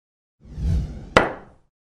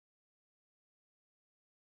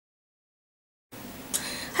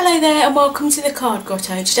Hello there and welcome to the card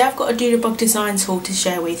grotto. Today I've got a Doodlebug Designs haul to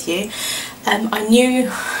share with you. I knew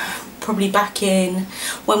probably back in,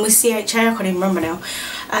 when was CHA, I can't even remember now,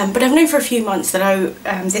 but I've known for a few months that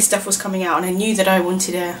this stuff was coming out and I knew that I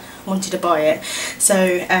wanted to buy it.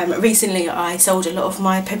 So recently I sold a lot of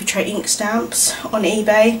my paper tray ink stamps on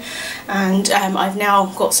eBay and I've now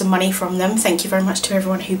got some money from them. Thank you very much to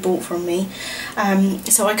everyone who bought from me.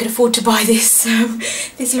 So I could afford to buy this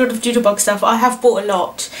this lot of Doodlebug stuff. I have bought a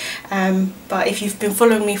lot, but if you've been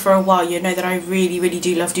following me for a while you know that I really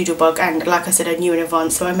do love Doodlebug, and like I said, I knew in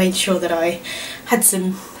advance, so I made sure that I had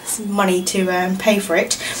some money to pay for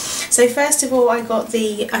it. So first of all I got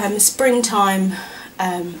the springtime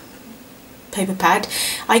paper pad.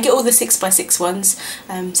 I get all the 6x6 ones,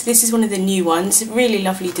 so this is one of the new ones. Really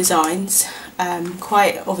lovely designs,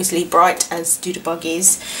 quite obviously bright as Doodlebug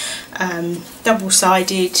is,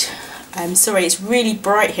 double-sided. Sorry, it's really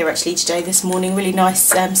bright here actually today, this morning, really nice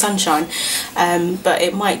sunshine, but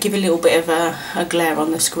it might give a little bit of a glare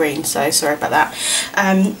on the screen, so sorry about that.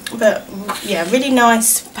 But yeah, really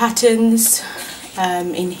nice patterns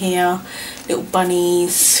in here, little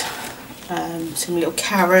bunnies, some little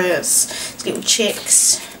carrots, little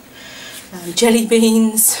chicks, jelly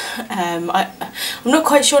beans. I'm not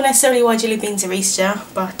quite sure necessarily why jelly beans are Easter,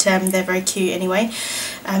 but they're very cute anyway.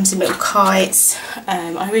 Some little kites.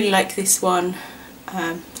 I really like this one.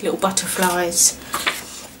 Little butterflies,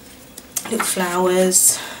 little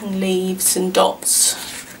flowers and leaves and dots.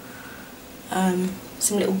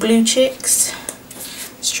 Some little blue chicks,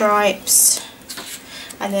 stripes,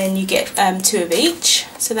 and then you get two of each.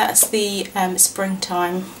 So that's the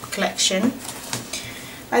springtime collection.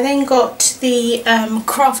 I then got the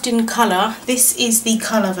Craft in Colour. This is the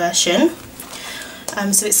colour version.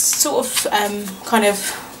 So it's sort of kind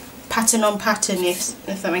of pattern on pattern, if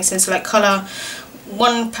that makes sense. Like colour,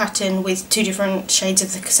 one pattern with two different shades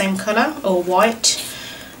of the same colour, or white.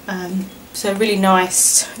 So really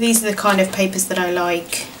nice. These are the kind of papers that I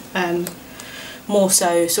like. More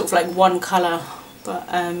so sort of like one colour, but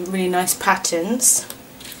really nice patterns.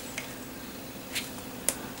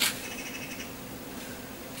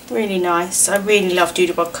 Really nice. I really love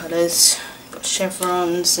Doodlebug colours. Got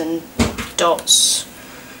chevrons and dots,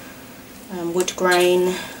 wood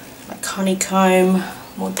grain, like honeycomb,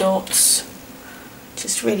 more dots.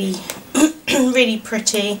 Just really, really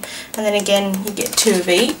pretty. And then again, you get two of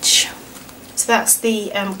each. So that's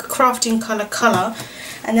the Craft in Colour colour.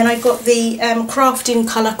 And then I got the Craft in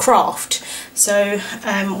Colour craft. So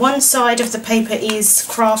one side of the paper is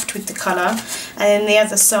craft with the colour, and then the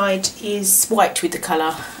other side is white with the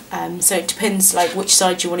colour. So it depends like which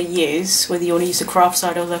side you want to use, whether you want to use the craft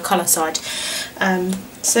side or the colour side.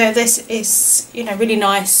 So this is, you know, really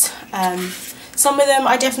nice. Some of them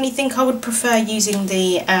I definitely think I would prefer using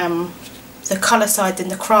the colour side than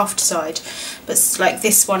the craft side, but like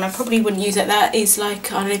this one I probably wouldn't use it. That is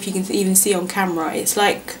like, I don't know if you can even see on camera, it's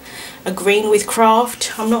like a green with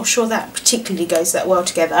craft. I'm not sure that particularly goes that well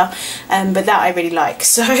together, but that I really like.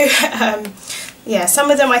 So yeah, some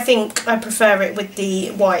of them I think I prefer it with the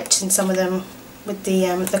white, and some of them with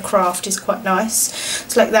the craft is quite nice.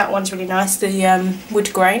 So like that one's really nice, the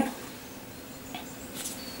wood grain.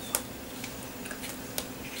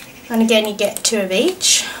 And again you get two of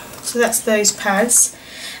each. So that's those pads.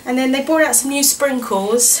 And then they brought out some new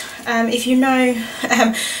sprinkles. If you know,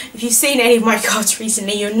 if you've seen any of my cards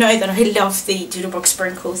recently, you'll know that I love the Doodlebug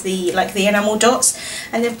sprinkles, like the enamel dots.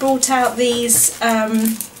 And they've brought out these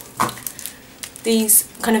kind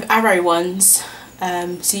of arrow ones.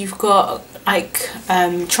 So you've got like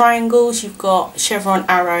triangles, you've got chevron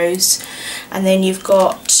arrows, and then you've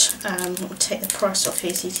got, I'll take the price off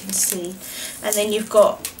here so you can see, and then you've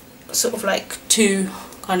got sort of like two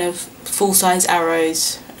kind of full-size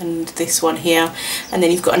arrows, and this one here, and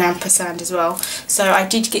then you've got an ampersand as well. So I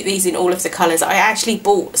did get these in all of the colours. I actually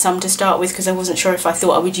bought some to start with because I wasn't sure if I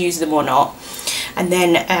thought I would use them or not, and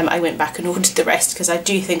then I went back and ordered the rest because I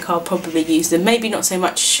do think I'll probably use them. Maybe not so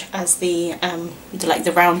much as the like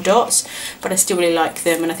the round dots, but I still really like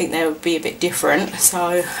them and I think they would be a bit different.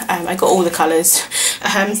 So I got all the colours.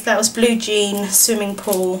 So that was blue jean, swimming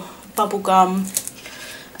pool, bubblegum,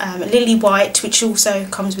 lily white, which also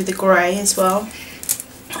comes with a grey as well,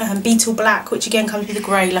 beetle black, which again comes with a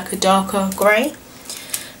grey, like a darker grey,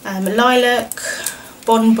 lilac,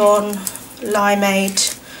 bonbon,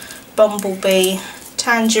 limeade, bumblebee,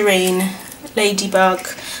 tangerine, ladybug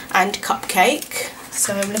and cupcake.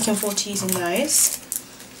 So I'm looking forward to using those.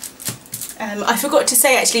 I forgot to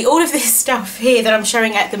say actually, all of this stuff here that I'm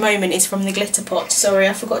showing at the moment is from the glitter pot. Sorry,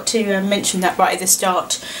 I forgot to mention that right at the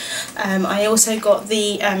start. I also got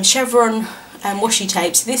the chevron washi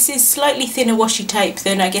tape. So this is slightly thinner washi tape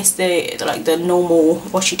than I guess the normal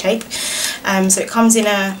washi tape. So it comes in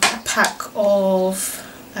a pack of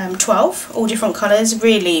 12, all different colours.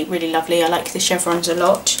 Really, really lovely. I like the chevrons a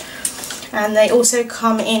lot. And they also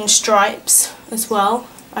come in stripes as well.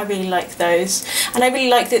 I really like those, and I really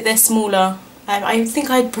like that they're smaller. I think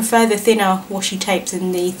I'd prefer the thinner washi tape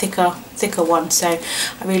than the thicker one, so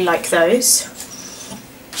I really like those.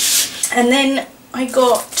 And then I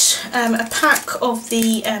got a pack of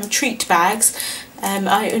the treat bags.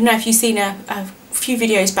 I don't know if you've seen a few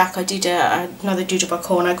videos back, I did another Doodlebug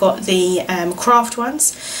haul, and I got the craft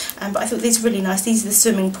ones, but I thought these were really nice. These are the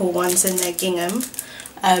swimming pool ones, and they're gingham.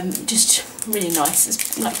 Just really nice.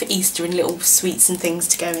 It's like for Easter, and little sweets and things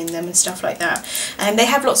to go in them and stuff like that. And they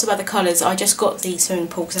have lots of other colours. I just got the swimming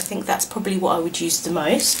pool because I think that's probably what I would use the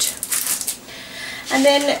most. And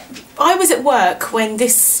then I was at work when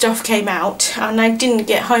this stuff came out, and I didn't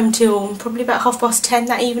get home till probably about 10:30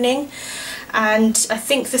 that evening. And I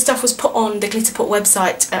think the stuff was put on the Glitterpot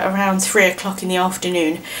website at around 3 o'clock in the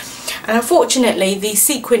afternoon. And unfortunately the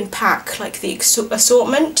sequin pack, like the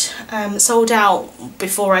assortment, sold out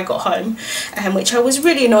before I got home, which I was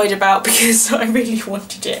really annoyed about because I really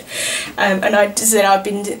wanted it. And I said I've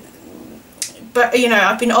been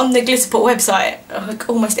on the Glitterpot website like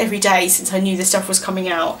almost every day since I knew the stuff was coming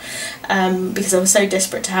out, because I was so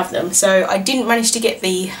desperate to have them. So I didn't manage to get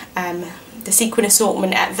the sequin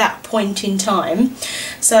assortment at that point in time.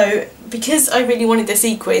 So because I really wanted the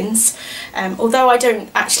sequins, although I don't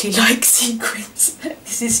actually like sequins,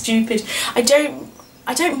 this is stupid, I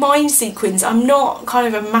don't mind sequins. I'm not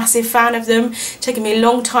kind of a massive fan of them. It's taken me a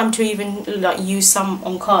long time to even like use some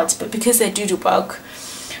on cards, but because they're Doodlebug,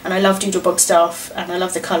 and I love Doodlebug stuff, and I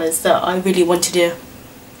love the colours, that I really wanted to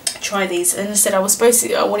try these. And I said I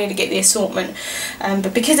wanted to get the assortment,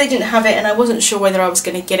 but because they didn't have it, and I wasn't sure whether I was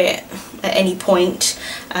going to get it at any point,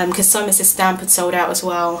 because Simon's stamp had sold out as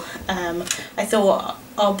well, I thought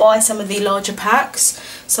I'll buy some of the larger packs.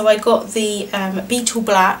 So I got the Beetle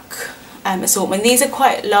Black assortment. These are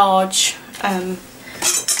quite large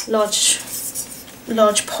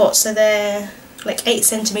pots, so they're like 8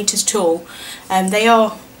 centimetres tall. They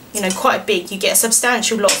are, you know, quite big. You get a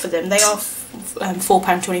substantial lot for them. They are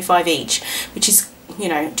 £4.25 each, which is, you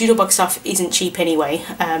know, Doodlebug stuff isn't cheap anyway,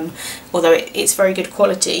 although it's very good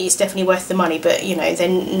quality. It's definitely worth the money, but you know,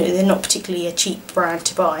 they're not particularly a cheap brand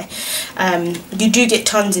to buy. You do get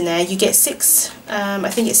tons in there. You get I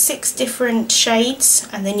think it's 6 different shades,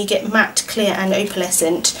 and then you get matte, clear and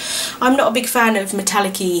opalescent. I'm not a big fan of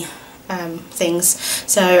metallic-y things,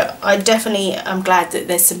 so I definitely am glad that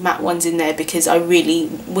there's some matte ones in there, because I really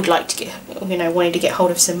would like to get, you know, wanted to get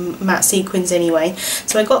hold of some matte sequins anyway.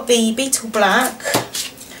 So I got the Beetle Black,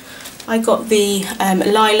 I got the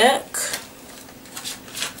Lilac,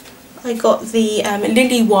 I got the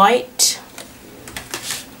Lily White,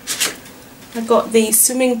 I got the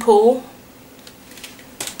Swimming Pool,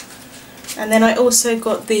 and then I also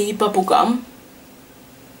got the Bubblegum.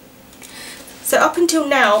 So up until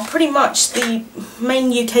now, pretty much the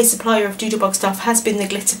main UK supplier of Doodlebug stuff has been the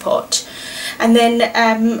Glitterpot. And then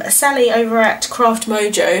Sally over at Craft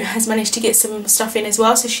Mojo has managed to get some stuff in as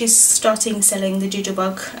well, so she's starting selling the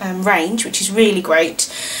Doodlebug range, which is really great.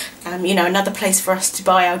 You know, another place for us to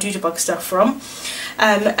buy our Doodlebug stuff from.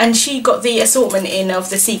 And she got the assortment in of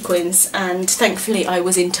the sequins, and thankfully I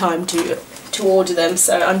was in time to order them,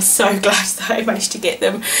 so I'm so glad that I managed to get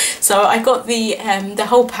them. So I got the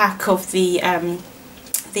whole pack of the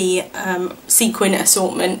sequin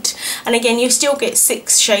assortment, and again you still get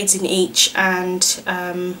 6 shades in each, and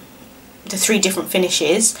the 3 different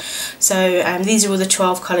finishes. So these are all the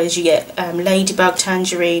 12 colours. You get Ladybug,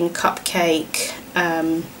 Tangerine, Cupcake,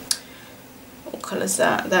 what colour is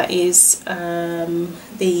that? That is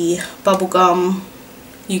the Bubblegum.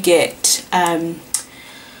 You get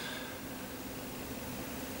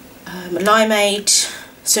Limeade,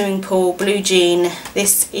 Swimming Pool, Blue Jean.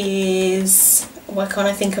 This is, why can't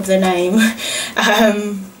I think of the name?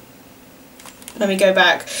 Let me go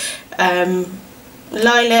back.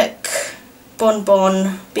 Lilac,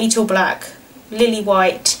 Bonbon, Beetle Black, Lily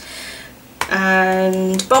White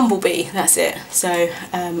and Bumblebee. That's it. So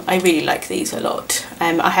I really like these a lot.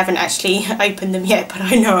 I haven't actually opened them yet, but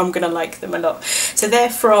I know I'm going to like them a lot. So they're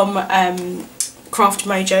from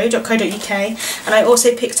craftmojo.co.uk, and I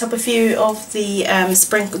also picked up a few of the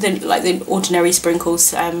like the ordinary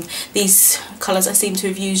sprinkles. These colours I seem to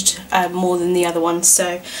have used more than the other ones,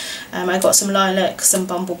 so I got some Lilac, some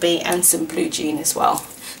Bumblebee and some Blue Jean as well.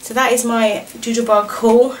 So that is my Doodlebug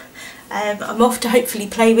haul. I'm off to hopefully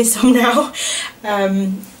play with some now,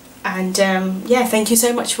 yeah, thank you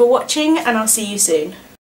so much for watching, and I'll see you soon.